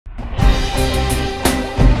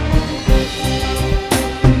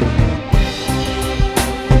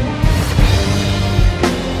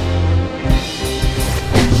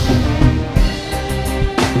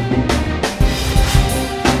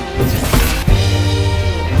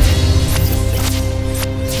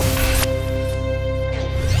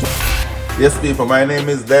Yes people, my name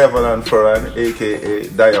is Devon Ferran, aka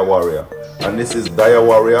Dia Warrior, and this is Dia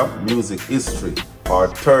Warrior Music History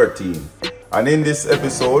Part 13. And in this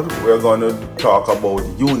episode we're going to talk about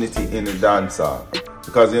unity in the dancehall,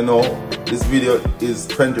 because you know this video is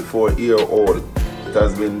 24-year-old. It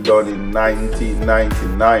has been done in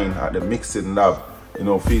 1999 at the Mixing Lab, you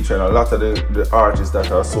know, featuring a lot of the artists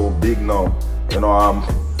that are so big now. You know,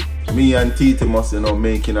 me and Titi must, you know,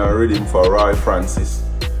 making a rhythm for Roy Francis.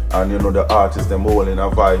 And you know, the artists them all in a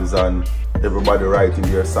vibes and everybody writing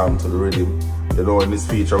their song to the rhythm. You know, in this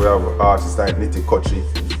feature we have artists like Nitty Kutchie,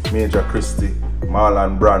 Major Christy,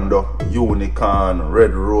 Marlon Brando, Unicorn,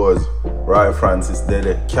 Red Rose, Roy Francis, then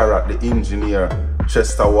the Carrot the engineer,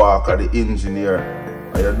 Chester Walker the engineer.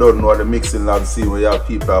 And you don't know the Mixing Lab scene where you have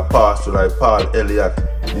people that pass through like Paula, Elliot,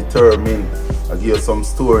 Determined. I give you some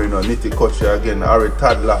story, you know, Nitty Kutchie again,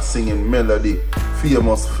 Toddler singing melody,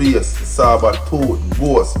 Famous Face, I-Saba Tooth,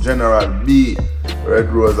 Ghost, General B, Red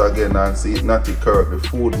Rose again, and see Natty Kirk, the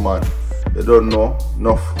food man. You don't know,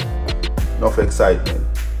 enough excitement.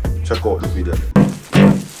 Check out the video.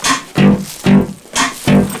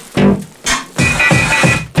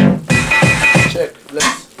 Check,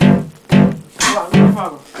 let's.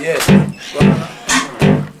 Yes.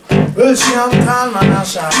 Well, she am tall man and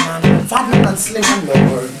short man, fat man and slim and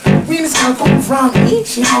lower. Wheels can come from me,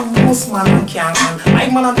 she have most man and can man. I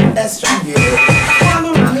man and the best strong girl. One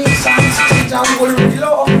of my nations, change our whole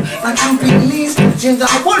below. And companies, change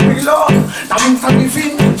our whole below. Now in family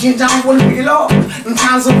film, change our whole below. In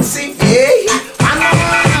terms of the sea, yeah. I know,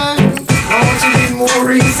 now she be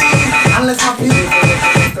more easy, unless I feel.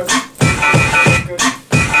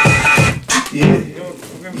 Yeah.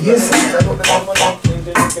 Yes,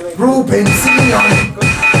 Ruben Simeon.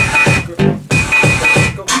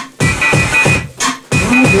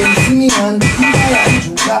 Ruben Simeon, and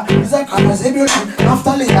Judah, Isaac and Zebulon,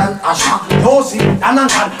 Naphtali and Asher, Josie,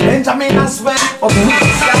 Anangan, Benjamin and Sven. But the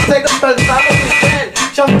weeks can take the belt out of his head.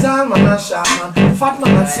 Shantan man and Shaman, fat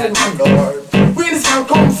man and slim and Lord. Wheels can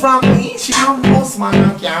come from me, she have most man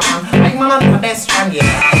and Caman. I man and the best friend, yeah.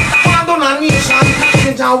 One done a nation,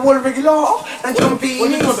 change our whole regular, and jumping.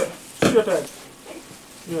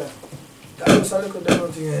 Yeah. That looks like a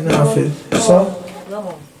different thing in our field. So? Yeah,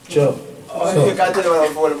 man. Sure. So. You can't tell me what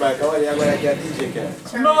I'm falling back. I'm going to get DJ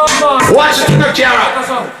can. No, man. Watch the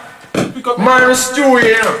carrot. Man, stew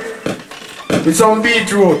here. With some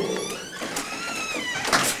beetroot.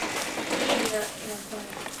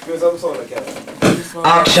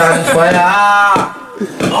 Action fire.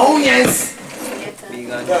 Oh, yes.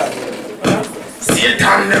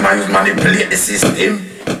 Satan, them man manipulate the system.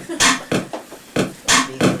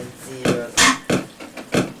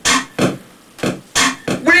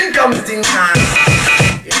 Comes thing can.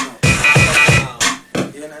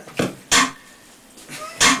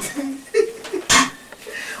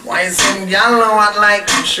 Why some y'all know what like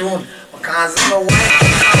to shoot? Because you know why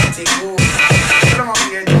to go. Come up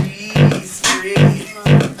here, jeez,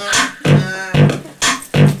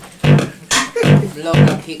 blow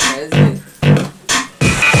the kickers.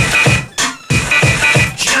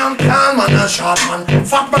 Champion man and short man,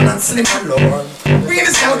 fat man and slim and lower.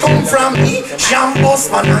 Wheels can come from me, jam boss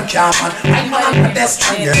man and cap man, I man and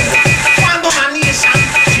pedestrian girl. One done a nation,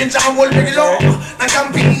 change our whole big law. And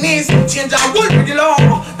companies, change our whole big law.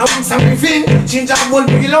 Now when something fin, change our whole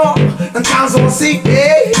big law. And cars all sick,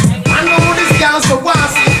 hey. I know this girl's so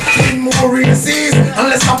wassy, train more races,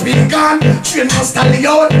 unless I'm being gone. Train no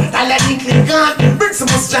stallion, I let it click on. Bring some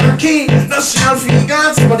more janky, no shall feel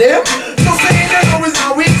gone. Some of them, no saying they know it's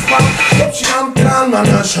a weak spot. Up she am tall man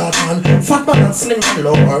and short man, fat man and slim and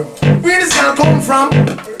lower. Where this can come from?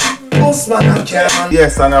 Postman and Kevin.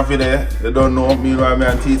 Yes, and after there, you don't know, meanwhile me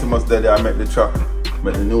and Titi must there, I make the track,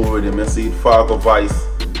 make the new rhythm, you see it, Fargo Vice.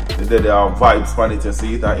 They there are vibes on it, you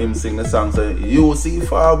see it, and him sing the song, say, you see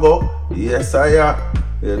Fargo? Yes I am.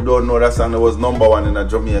 You don't know that song that was #1 in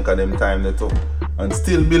Jamaica them time they took. And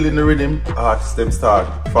still building the rhythm, artists them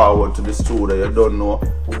start forward to the studio, you don't know.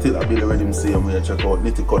 Still I build the rhythm same way, check out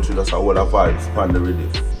Nitty Kutchie, that's all the vibes on the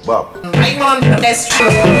rhythm. Bob. I'm on the best show.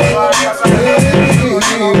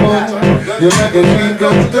 You make a dream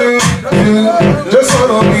come through. Just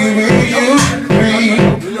wanna be with you.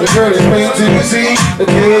 The girl is made to see. The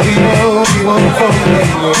girl you know you want from me.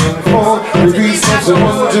 The beat steps of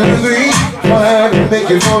 1, 2, 3. Why make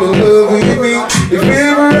you fall in love with me? If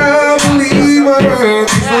ever I believe my heart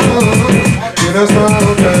is wrong, then I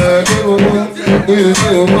start back at home. You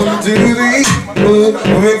still 1, 2, 3.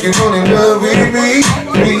 Make you fall in love with me.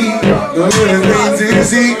 The girl is made to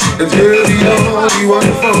see. The girl you know you want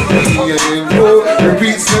from me. The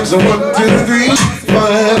beat steps of 1, 2, 3. Why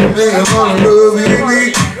make you fall in love with me?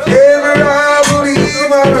 Ever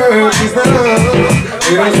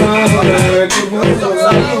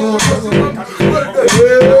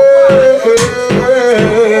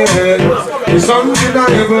It's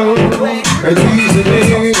undeniable, and he's the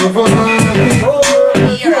name of our life.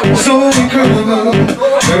 So incredible,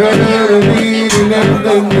 the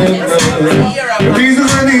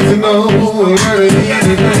pieces I need to know, it's hard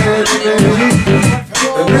to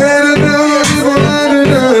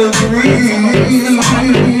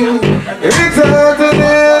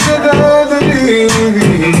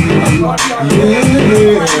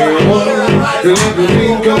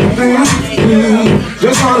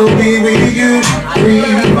just wanna be with you,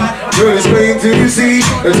 girl, it's plain to see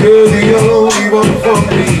that you're the only one for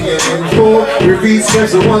me. And 4 repeat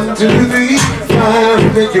steps of 1, 2, 3,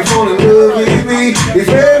 5 make you fall in love with me. If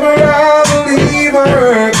ever I believe I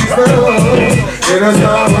heard these love, then I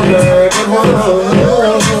start my life at one.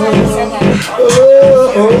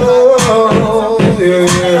 Oh,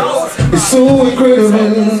 yeah. It's so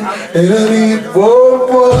incredible, and I need more.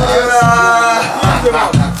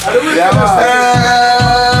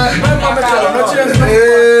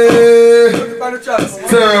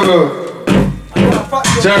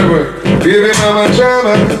 Terrible, baby mama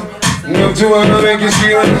drama. Up to wanna make you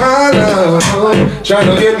scream and holler.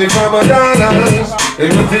 Tryna get me from $1.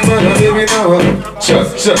 Ain't nothing but a baby now. Shut.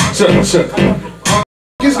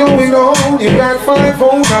 What's going on? You got 5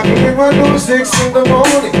 phones knocking in my door 6 in the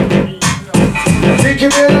morning. I think you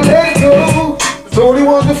better let it go. It's only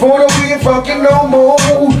one before that we ain't fucking no more.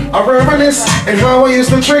 I reminisce and how I used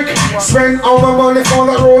to trick. Spend all my money for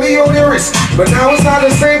that rollie on your wrist. But now it's not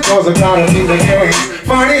the same cause I gotta be the case.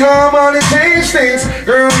 Funny how money change things.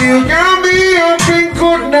 Girl, you got me up and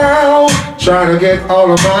good now. Trying to get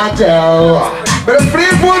all of my dough. Better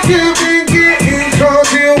flip what you've been getting,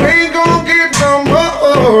 cause you ain't gon' get no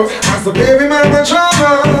more. That's the baby mama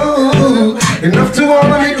trouble. Enough to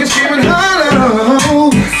wanna make you scream and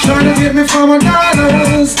holler. Trying to get me from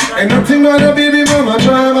 $1. Ain't nothing but a baby mama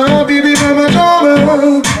drama, baby mama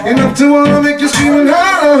drama. Enough to wanna make you scream and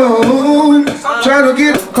holler. Trying to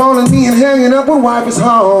get calling me and hanging up when wife is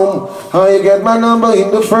home. How you get my number in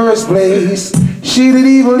the first place? She didn't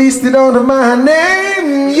even list it under my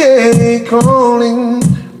name. Yeah, calling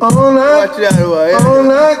all night, all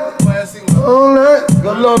night, all night.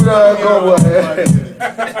 Good love that cowboy.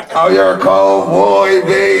 Oh, you're a cowboy,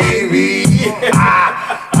 baby.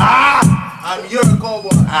 I'm your cowboy.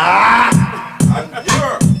 I'm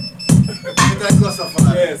your.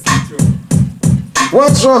 Yes, true.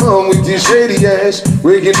 What's wrong with this shady ass?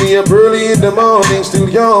 Waking me up early in the morning, still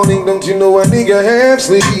yawning. Don't you know I nigga half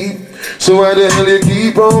sleep? So why the hell you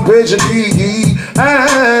keep on pitching me?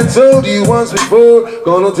 I told you once before,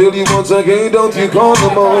 gonna tell you once again, don't you call no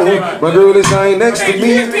more. My girl is lying next to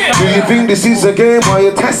me. Do you think this is a game while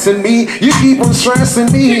you're testing me? You keep on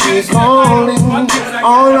stressing me, calling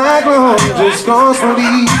all night long, just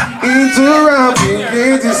constantly interrupting,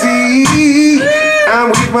 can't you see? I'm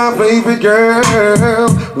with my favorite girl.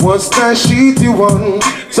 What's that shit you want?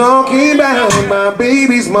 Talking about my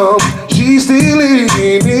baby's mom. She's still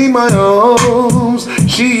living in my arms.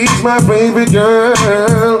 She's my favorite girl.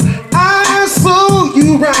 I saw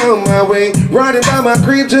you round my way, riding by my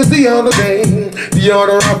crib just the other day. The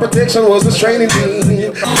order of protection was restraining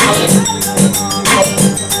me.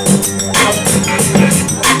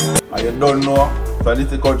 And you don't know, so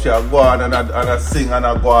Nitty Kutchie I go on and I sing and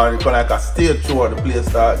I go on, it's like a stage show, the place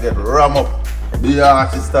start get ram up. The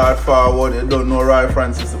artist start forward, you don't know Roy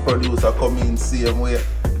Francis, the producer, come in same way.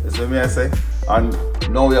 You see me I say? And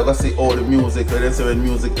now we are going to see all the music, when they say when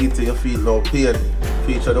music hits you feel now paid.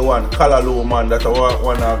 Feature the one Calaloo man, that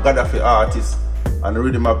one Gaddafy artist. And the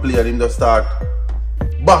rhythm I play, him just start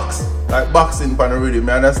box, like boxing pan the rhythm,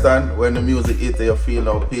 you understand? When the music hits you feel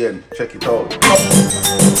no pain. Check it out.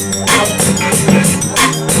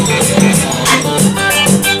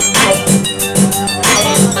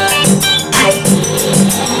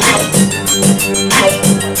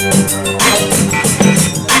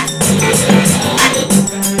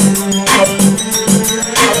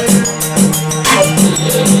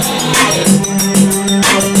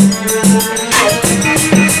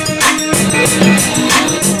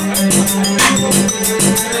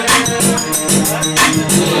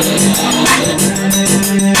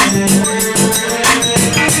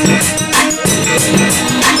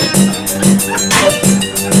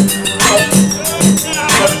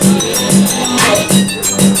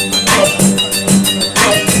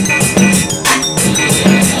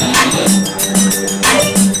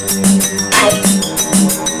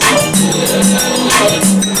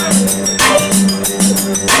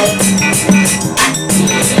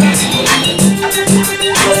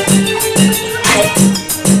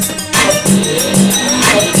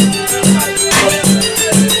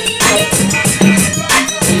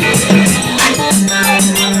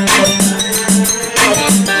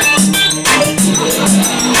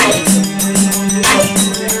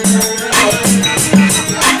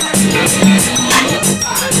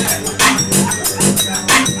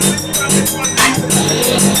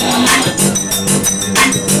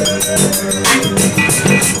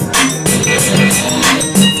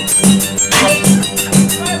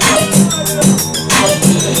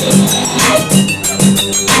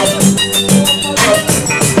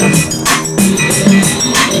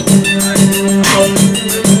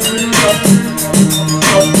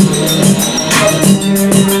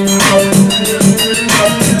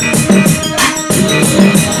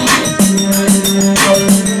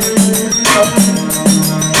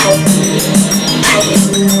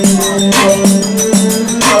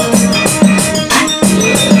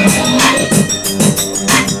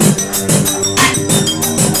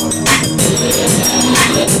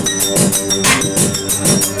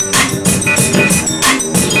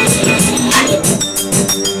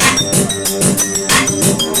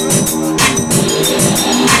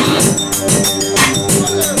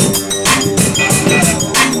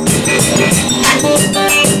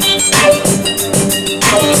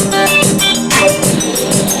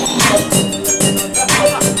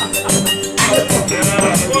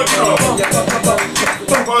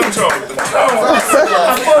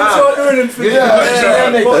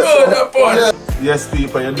 Yes,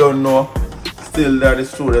 people, you don't know. Still there the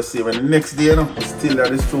studio, see when the next day, you know, still there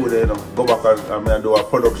the studio, you know. Go back and do a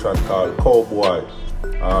production called Cowboy,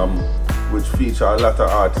 which feature a lot of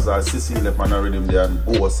artists like Cecilia Man Rhythm there and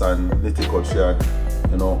Ghost and Nitty Kutchie and,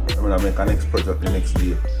 you know, I'm gonna make a next project the next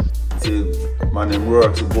day. See, my name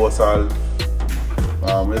works, it goes all,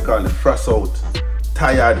 we call it fresh out,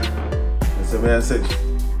 tired. You see me, I say,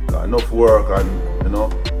 got enough work and, you know,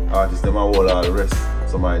 artists them all the rest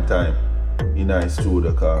of my time in a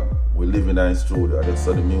studio, because we live in a studio, and that's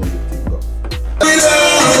how the music thing go. Always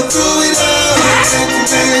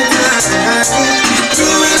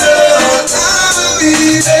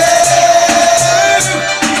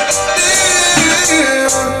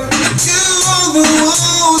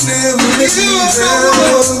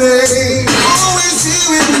here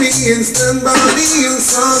with me and stand by me in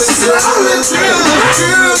solid.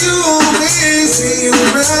 Girl, you always see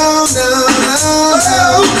around now.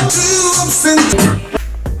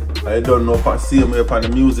 I don't know, see me up on the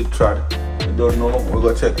music track. I don't know, we're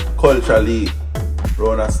gonna check culturally.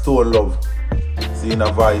 Round a Stone Love. Seeing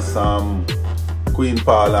a voice, Queen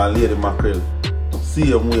Paula and Lady Mackerel.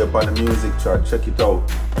 See them way up on the music track, check it out.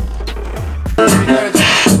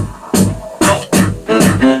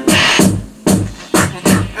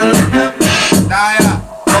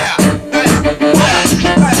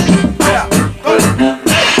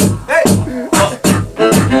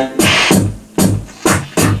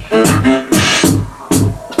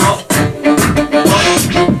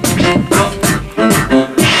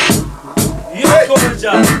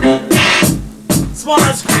 Small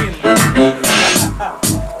screen.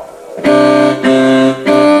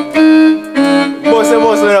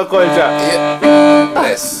 Most of the culture. Yeah.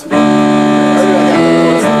 Yes.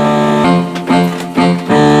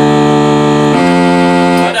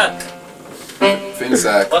 What that? Fin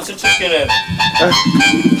sack. What's the chicken in?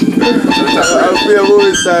 I'll be a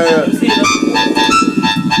movie star.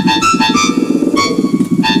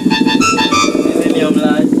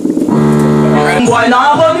 Boy,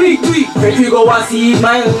 now I'm weak. If you go and see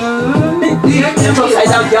my just like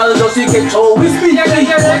that girl just to get show with me.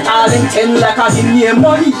 Talent 10 like a Indian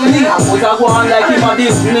money. I was a one like him a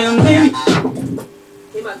Disney.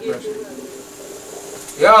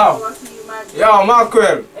 Yo,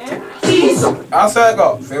 mackerel. I say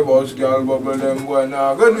go. Famous girl bubble them boy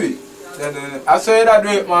now. Good week. I say that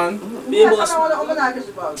wait, man.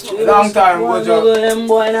 Long time, good job.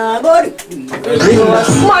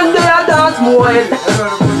 Monday I dance more.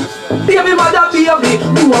 Baby mother baby,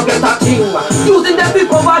 you won't get a thing. Using the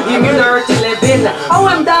people over him in dirty living. Oh,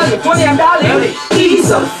 I'm darling, funny I'm darling.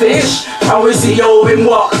 He's a fish, and we see how him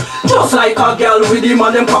walk. Just like a girl with him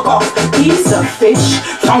and them cock off. He's a fish,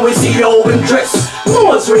 and we see how him dress.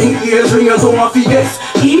 Nose ring, ears ring, and don't forget.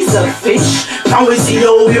 He's a fish, and we see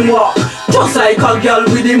how him walk. Just like a girl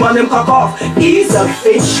with him and them cock off. He's a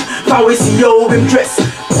fish, and we see how him dress.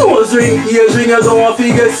 Nose ring, ears ring, and don't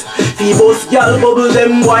forget. People's girl bubble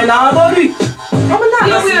them wine and body. I'm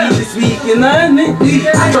not this week, you know. I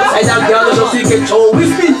just like that girl just to get show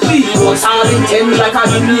with me. Don't sound in like a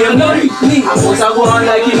Indian money. I was a one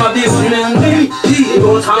like him a Disney.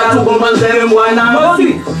 Don't sound to woman them wine and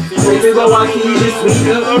body. If you go and see this week,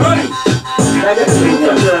 like a sweet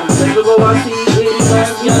girl. If you go and see this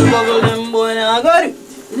girl bubble them wine and body.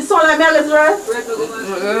 This one like Mellis, right?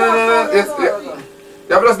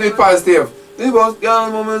 Yeah, plus need positive. These both girl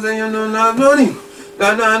moments and you know not money.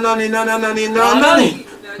 No.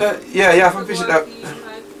 Yeah, for fish it up.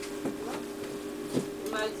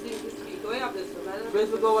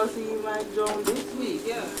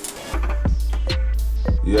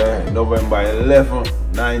 Yeah, November 11,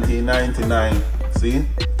 1999. See?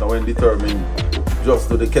 That when determined just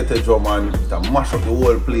to the kettle drum and to mash up the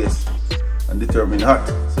whole place and determined hot.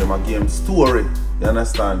 So my game story. You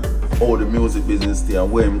understand how the music business stay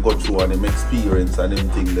and where him go through and him experience and him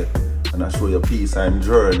thing there. And I show you a piece of him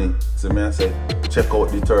journey. So me I say, check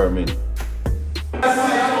out Determined.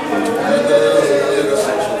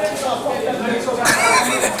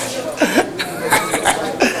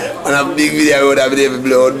 On a big video I would have been able to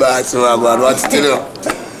blow out back, so I'm going to watch it, you know.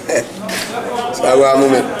 So I go a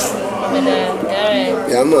moment.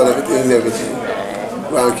 Yeah, man, everything.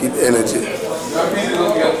 Go and keep energy.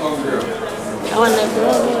 I want to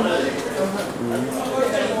go.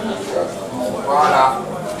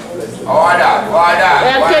 Order.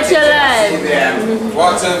 Yeah, catch your life.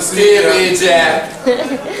 Watch him sleep.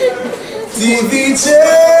 TV check.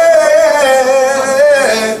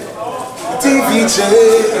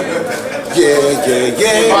 Yeah.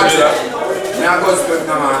 Me a go split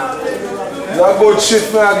now, man. That good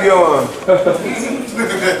shit man I give man.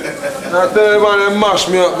 Now tell you man, they mash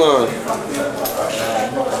me up man.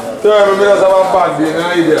 Tell me just have a bad day, no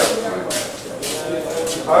idea.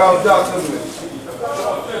 I have that to me.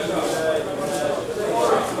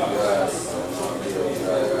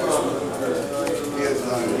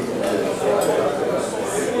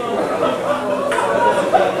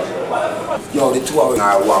 Yo, the 2 hours I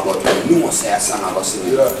walk out, you know say a song I go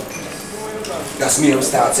sing. That's me who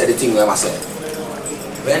start say the thing where I say.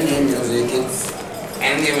 When the music hits,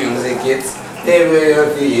 and the music hits, they will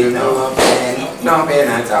feel no pain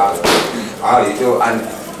at all. All you do, and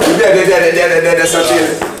there's such a,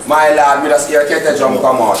 my lad, me just hear Kete drum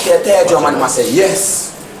come out. Kete drum and I say,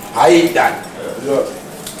 yes, I eat that.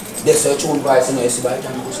 There's a tune price, you know, you see by the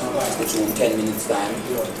time you go some price, the tune 10 minutes time.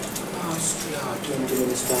 20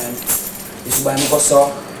 minutes time. You see by me go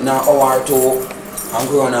so, in an hour or 2, I'm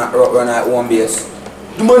going to run at one base.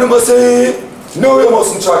 The man must say, no you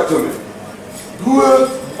mustn't chat to me. What?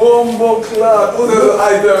 Bumbo clad, who's the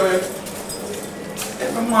idea man?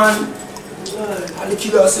 Every man, all the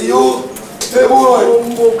killers say, yo, hey boy,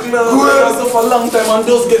 Bumbo clad, so for a long time and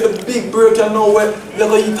just get the big break and know where they're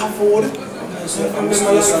going to eat a food. I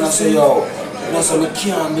say, yo, that's why I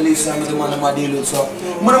can't believe some of the man I'm dealing with. So,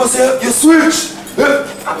 Man must say, you switch. I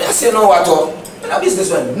mean, I say no what up. In a business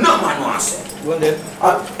when no man wants to say. Go there.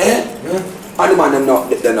 And the man them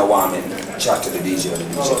not want me chat to the DJ and the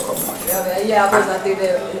DJ come back. Yeah,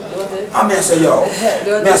 I mean, I say yo,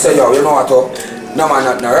 you know what up? No man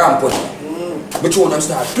not no ramp on. But you them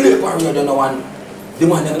start play parade and no one, the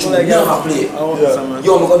man them tune never play. Yo,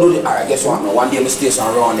 I'm gonna do the, alright, guess what? One day I station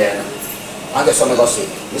around there. I guess I'm going to say,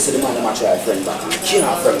 you see the man them try friend back, and can't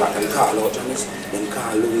have friend back, and call out and this, then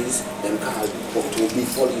call Louise, then call up to big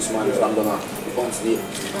police man from the bounce there.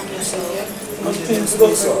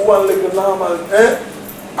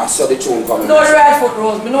 I saw the tune coming. No right foot,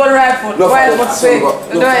 Rose. Me know the right foot. No, right foot swing.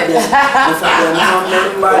 Do it. I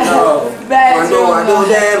know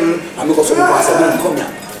them. I'm going to say, come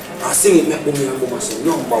here. I sing it, make boom, I say,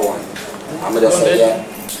 number 1. I'm going to say, yeah,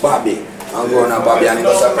 Bobby. I'm going to Bobby and he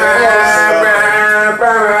goes up.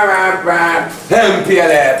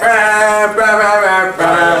 MPLA. I'm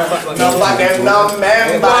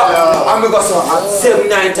going to go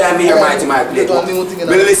 7-9 times a year, Mighty Mike play. But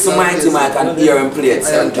listen, Mighty Mike and hear him play it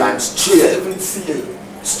 7 times straight.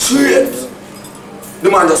 The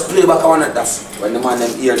man just play back on it. That's when the man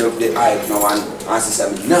them hear the hype now and she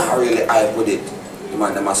said, nah, really hype with it. The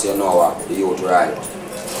man them say, no, what? The youth right.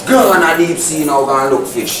 Go on a deep sea now, go and look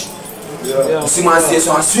fish. Yeah. See man say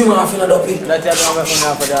so and swim off in the duppy.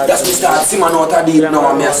 That's me start see man out of deep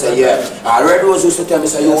now and I say yeah. Red Rose used to tell me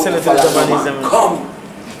say you follow man. Come.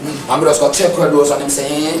 I'm just going to check Red Rose and him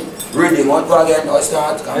say ready, what go again, now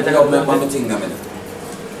start. Come pick up my thing now.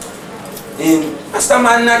 That's the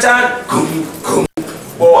man Nathan. Come.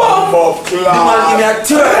 Bomb the man give me a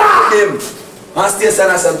turn with him. And station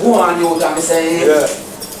I say go on you and I say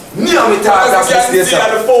near me talk that's the station.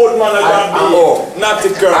 The fourth man Natty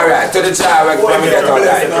Kirk. Alright, to the job when me get out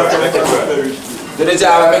time. To the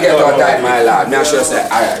job when me get out time, my lad. Me sure say,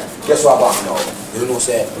 alright, guess what about now? You know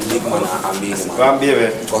say, big man and big man. Go on,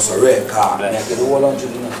 baby. Because a red car, me get the whole 100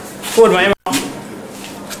 you know. Food, man.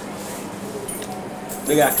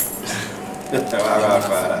 Big guy.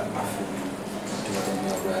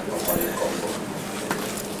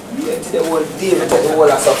 Yeah, the whole day, me take the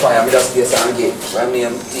whole of Sapphire, I just get some gate. When me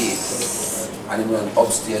am tea. And then run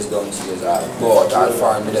upstairs, downstairs, but all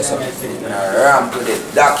far me just ramp with it,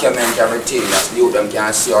 document everything, that's the youth them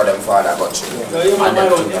can see how them father got through. And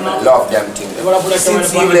them thing, them love them thing.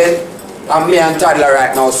 Since evening, and me and Toddler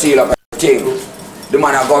right now seal up everything. The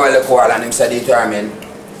man a go in the call and him said determined,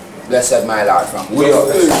 blessed my Lord from way up,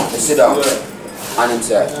 you sit down. And him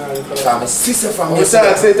said, come sister from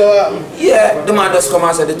yesterday. Yeah, the man just come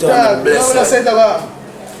and said determined, blessed.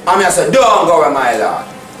 And me I said, don't go with my Lord.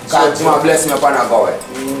 Because you bless me upon a go away.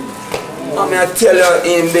 And I tell you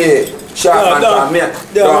him be sharp and from me.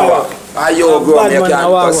 Don't walk. And you grow me, you can't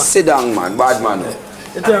go sit down man, bad man.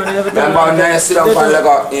 Remember when you sit down and leg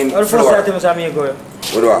out in floor.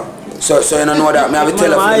 So you don't know that, I have to tell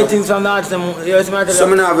you. I think some of them, so I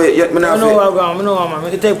have it, I know man,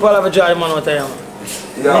 I take Paula for George man out there.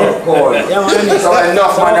 Yeah, cool. So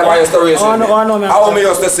enough man never used to raise me. How me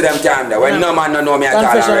used to see them candy, when no man don't know me at all.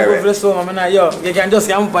 Confession go for the store, man. Yo, you can just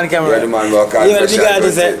come up on camera. Yeah, the man go confession. Yeah, the guy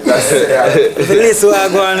just said. It's the least way I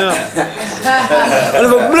go on now. And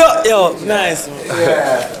if a blow, yo, nice.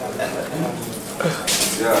 Yeah.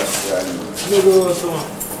 You go so much.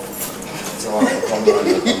 So come on,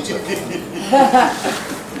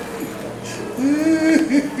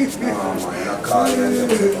 oh man, I call you.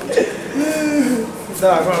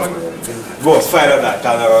 Boss, find out that.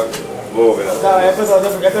 Go over there.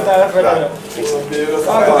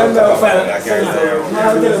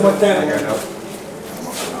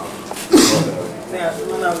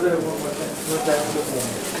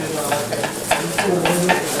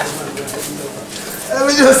 Let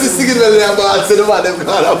me just see it when they're about to the man them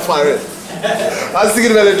call up for it. I'm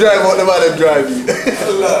thinking when they drive out the man them drive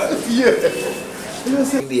you.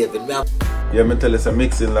 Yeah, me tell you, a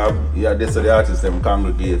mixing lab, yeah, this is the artists them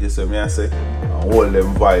congregate, you see me I say, and hold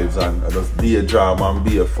them vibes and just be a drama and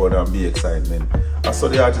be a fun and be excitement. I saw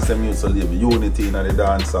the artists them used to live unity in the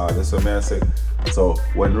dancehall, you see me I say. So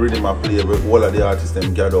when rhythm I play, all of the artists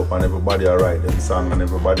them gather up and everybody write them song and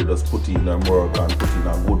everybody just put in them work and put in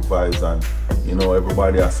them good vibes and you know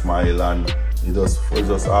everybody a smile and it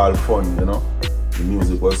just all fun, you know. The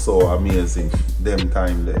music was so amazing them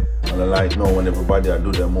time there. And I like now when everybody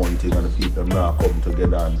do their own thing and the people now come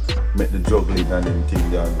together and make the juggling and them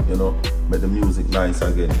thing and you know, make the music nice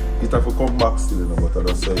again. It have to come back still, you know, but I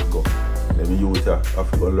just say it go. Them youth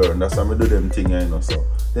have to go learn. That's how I do them thing, you know, so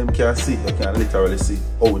them can see, you can literally see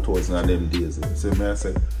how it was in them days. See me I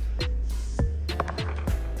say?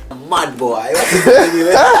 Mad boy. What do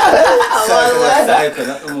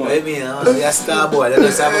you mean? You're a star boy. Let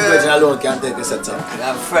us have a pledge alone can take this at all.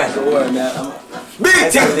 I'm a friend.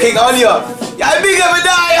 Big thing, King, on you. You're big of a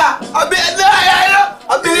dyer. I'm big of a dyer, you know.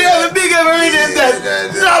 I'm big of a reading that.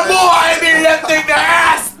 No boy, I mean, left thing the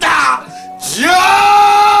Rasta.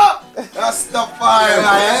 Joe! That's the fire,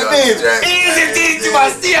 man. Easy thing to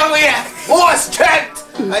stay away. More strength.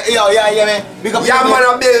 Yo, yeah, man. Big up yeah,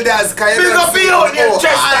 man, builders. Big up you,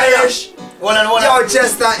 Chester Irish. One. Yo,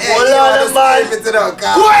 Chester Irish. One man.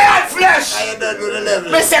 Quiet flesh. I don't do the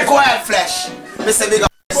level. Me say quiet flesh. Me say big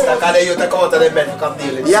up Chester, because they used to come out of the bed to come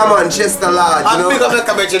deal with it. Yeah, man, Chester lad, you know. And big up the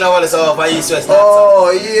cabbage, you know, all this over East West.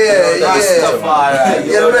 Oh, yeah, That's the fire.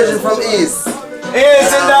 You're mentioned from East.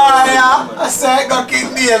 East and I say, go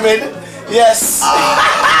King David. Yes.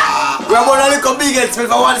 We are going to look at big head split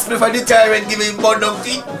for one split for the tire and give him bun down to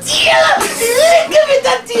it. Give it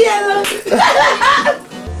a tail.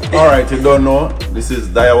 Alright, you don't know, this is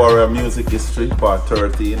Warrior Music History Part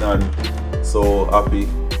 13 and so happy,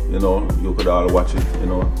 you know, you could all watch it, you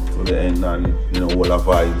know, to the end and, you know, all the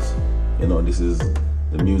vibes. You know, this is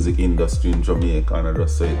the music industry in Jamaica and I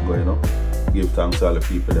just say it go, you know. Give thanks to all the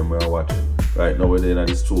people that we are watching. Right now we're in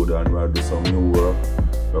the studio and we're doing some new work.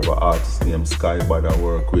 We have an artist named Skybad I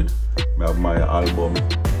work with. We have my album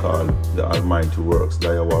called The Almighty Works,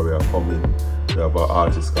 Warrior coming. We have an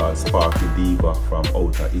artist called Sparky Diva from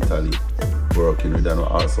outer Italy working with, and we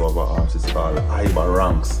also have an artist called Iba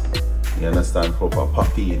Ranks. You understand? Proper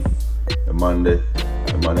Papine. The man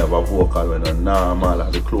have a vocal when a normal,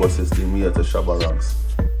 like the closest thing here to Shabba Ranks.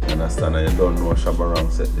 You understand? And you don't know Shabba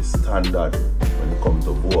Ranks set the standard when it comes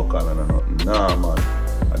to vocal and nothing normal.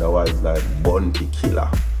 Otherwise like Bunty Killer.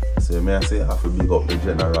 So you may say I have to big up the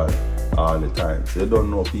general all the time. So you don't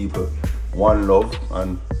know people, One Love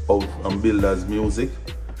and Builders Music,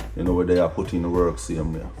 you know where they are putting the work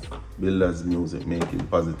same way. Builders Music, making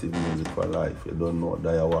positive music for life. You don't know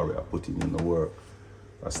Warrior putting in the work.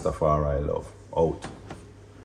 Rastafari love. Out.